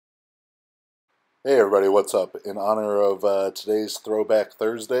Hey everybody, what's up? In honor of today's Throwback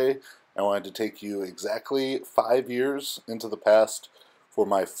Thursday, I wanted to take you exactly 5 years into the past for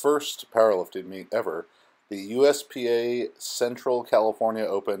my first powerlifting meet ever, the USPA Central California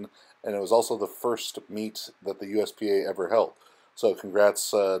Open, and it was also the first meet that the USPA ever held. So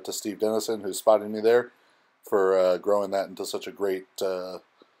congrats to Steve Dennison, who spotted me there, for growing that into such a great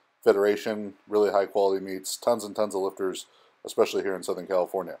federation, really high quality meets, tons and tons of lifters, especially here in Southern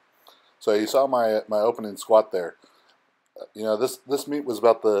California. So you saw my opening squat there. This meet was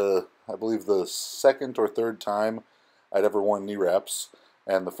about I believe the second or third time I'd ever worn knee wraps,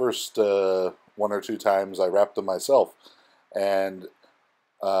 and the first one or two times I wrapped them myself. And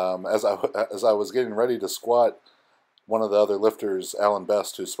as I was getting ready to squat, one of the other lifters, Alan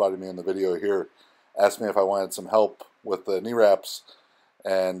Best, who spotted me in the video here, asked me if I wanted some help with the knee wraps,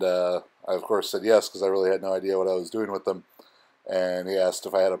 and I of course said yes because I really had no idea what I was doing with them. And he asked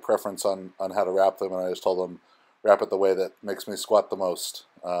if I had a preference on how to wrap them, and I just told him, wrap it the way that makes me squat the most.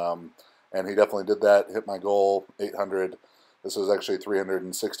 And he definitely did that, hit my goal, 800. This was actually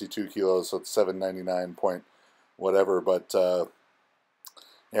 362 kilos, so it's 799 point whatever, but yeah,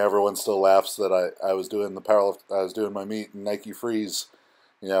 everyone still laughs that I was doing I was doing my meet in Nike Freeze,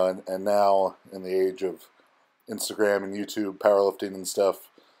 and now in the age of Instagram and YouTube powerlifting and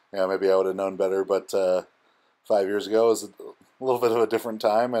stuff, maybe I would have known better, but 5 years ago was a little bit of a different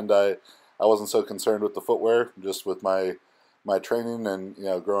time, and I wasn't so concerned with the footwear, just with my training and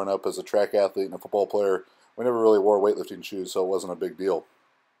growing up as a track athlete and a football player. We never really wore weightlifting shoes, so it wasn't a big deal.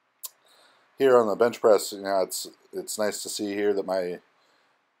 Here on the bench press, it's nice to see here that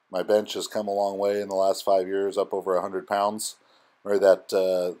my bench has come a long way in the last 5 years, up over 100 pounds. Remember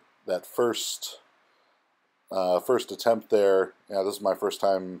that first attempt there. This is my first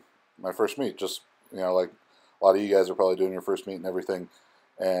time, my first meet. Just like a lot of you guys are probably doing your first meet and everything,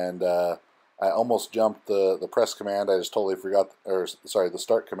 and I almost jumped the press command. I just totally forgot, or sorry, the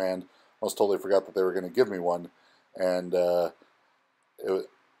start command. Almost totally forgot that they were going to give me one, and I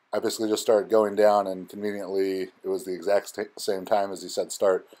basically just started going down, and conveniently it was the exact same time as he said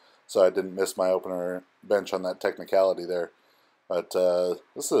start, so I didn't miss my opener bench on that technicality there. But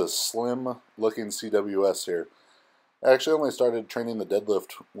this is a slim looking CWS here. I actually only started training the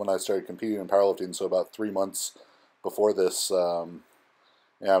deadlift when I started competing in powerlifting, so about 3 months before this. Yeah, I'm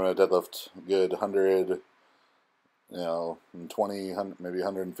going to deadlift a good 100, 20, maybe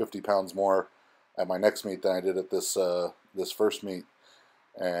 150 pounds more at my next meet than I did at this first meet.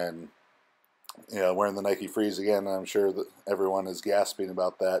 And wearing the Nike Freeze again, I'm sure that everyone is gasping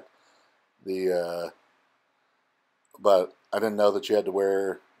about that. But I didn't know that you had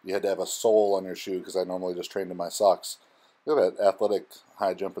to have a sole on your shoe, because I normally just trained in my socks. Look at that athletic,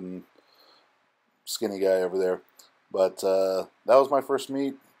 high jumping, skinny guy over there. But that was my first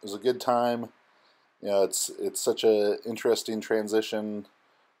meet. It was a good time. It's such a interesting transition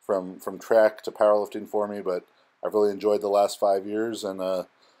from track to powerlifting for me, but I've really enjoyed the last 5 years, and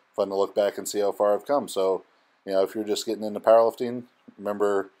fun to look back and see how far I've come. So, if you're just getting into powerlifting,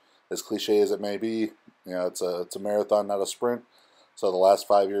 remember, as cliche as it may be, it's a marathon, not a sprint. So the last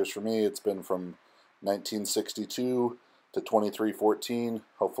 5 years for me, it's been from 1962 to 2314.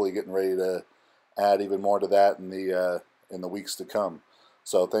 Hopefully, getting ready to add even more to that in the weeks to come.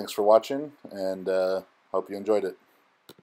 So thanks for watching, and hope you enjoyed it.